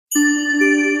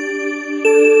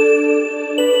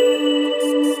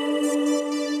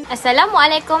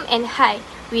Assalamualaikum and hi.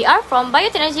 We are from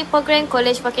Biotechnology Program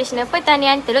Kolej Vokasional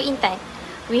Pertanian, Teluk Intan.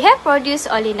 We have produced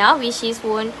Olena, which is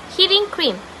wound healing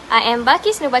cream. I am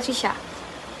Balqis Batrisyia.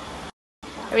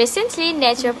 Recently,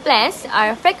 natural plants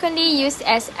are frequently used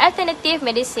as alternative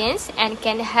medicines and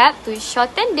can help to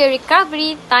shorten the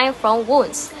recovery time from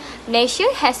wounds.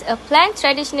 Nature has a plant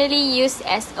traditionally used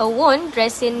as a wound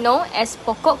dressing known as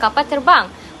pokok kapal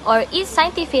terbang, or its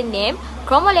scientific name,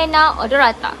 Olena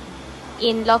odorata.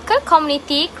 In local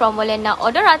community, Olena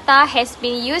odorata has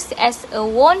been used as a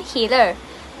wound healer.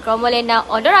 Olena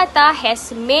odorata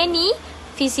has many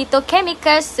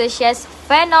phytochemicals such as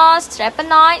phenols,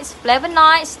 terpenoids,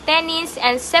 flavonoids, tannins,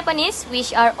 and saponins, which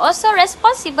are also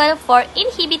responsible for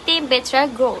inhibiting bacterial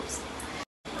growth.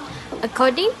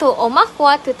 According to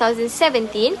Omahua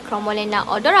 2017, Olena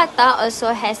odorata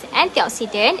also has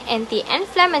antioxidant,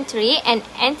 anti-inflammatory, and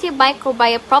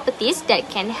antimicrobial properties that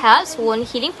can help wound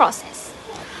healing process.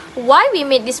 Why we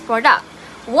made this product?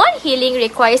 Wound healing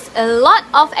requires a lot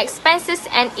of expenses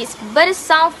and is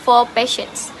burdensome for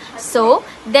patients. So,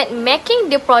 that making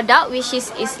the product which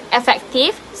is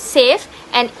effective, safe,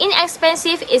 and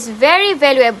inexpensive is very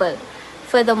valuable.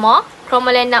 Furthermore,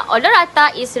 Olena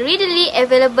odorata is readily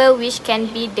available, which can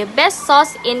be the best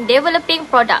source in developing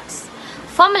products.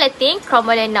 Formulating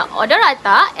Olena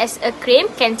odorata as a cream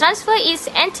can transfer its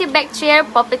antibacterial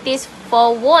properties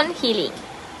for wound healing.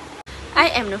 I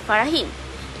am Nurfarahin.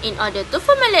 In order to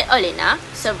formulate Olena,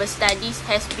 several studies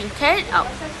has been carried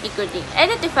out, including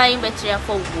identifying bacteria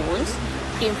for wounds,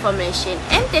 cream formulation,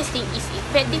 and testing its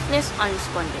effectiveness on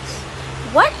respondents.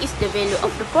 What is the value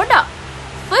of the product?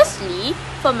 Firstly,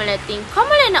 formulating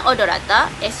Olena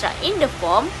odorata extract in the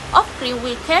form of cream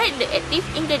will carry the active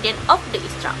ingredient of the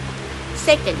extract.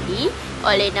 Secondly,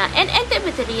 Olena and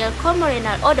antibacterial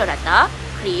Olena odorata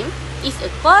cream is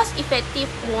a cost-effective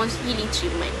wound healing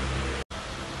treatment.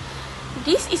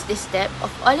 This is the step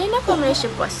of Olena formulation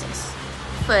process.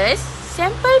 First,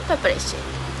 sample preparation.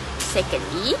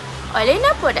 Secondly,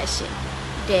 Olena production.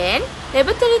 Then,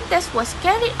 laboratory test was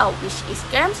carried out, which is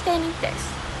gram staining test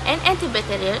and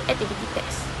antibacterial activity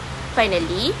test.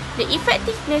 Finally, the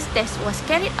effectiveness test was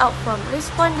carried out from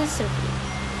respondent survey.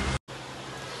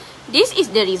 This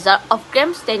is the result of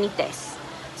gram staining test.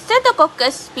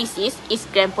 Streptococcus species is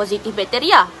gram-positive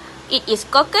bacteria. It is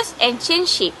coccus and chain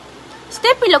shape.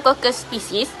 Staphylococcus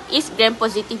species is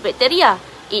gram-positive bacteria.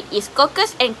 It is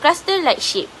coccus and cluster-like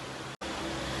shape.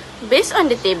 Based on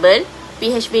the table,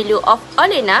 pH value of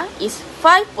Olena is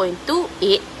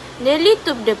 5.28, nearly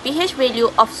to the pH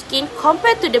value of skin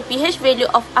compared to the pH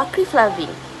value of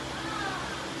acriflavine.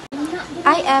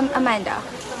 I am Amanda.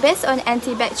 Based on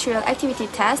antibacterial activity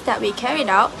tests that we carried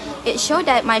out, it showed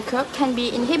that microbe can be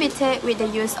inhibited with the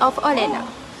use of Olena.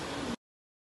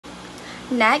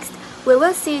 Next, we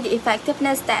will see the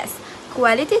effectiveness test.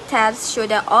 Quality tests show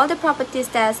that all the properties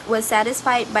tests were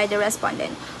satisfied by the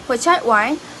respondent. For chart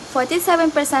 1,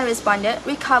 47% responded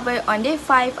recovered on day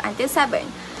 5 until 7.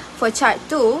 For chart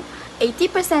 2,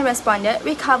 80% responded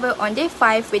recovered on day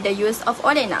 5 with the use of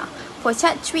Olena. For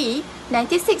chart 3,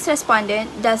 96 respondent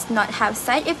does not have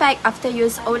side effect after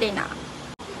use Olena.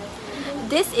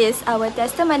 This is our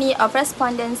testimony of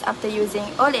respondents after using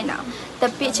Olena. The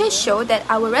pictures show that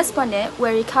our respondents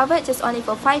were recovered just only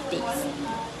for 5 days.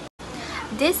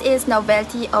 This is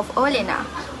novelty of Olena.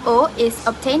 O is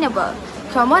obtainable.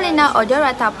 Olena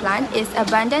odorata plant is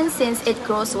abundant since it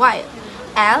grows wild.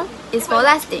 L is for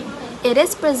lasting. It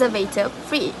is preservative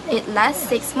free. It lasts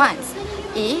 6 months.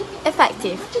 E,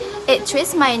 effective. It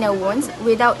treats minor wounds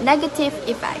without negative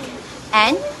effect.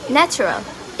 N, natural.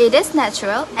 It is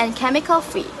natural and chemical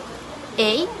free.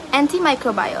 A,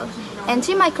 antimicrobial.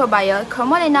 Antimicrobial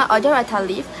Olena odorata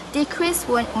leaf decrease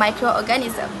wound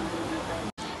microorganism.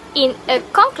 In a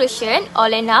conclusion,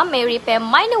 Olena may repair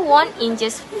minor wound in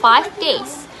just 5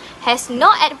 days, has no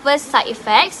adverse side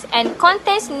effects, and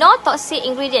contains no toxic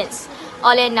ingredients.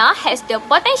 Olena has the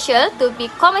potential to be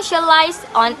commercialized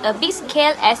on a big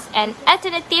scale as an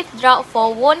alternative drug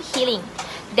for wound healing.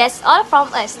 That's all from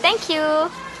us. Thank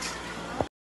you.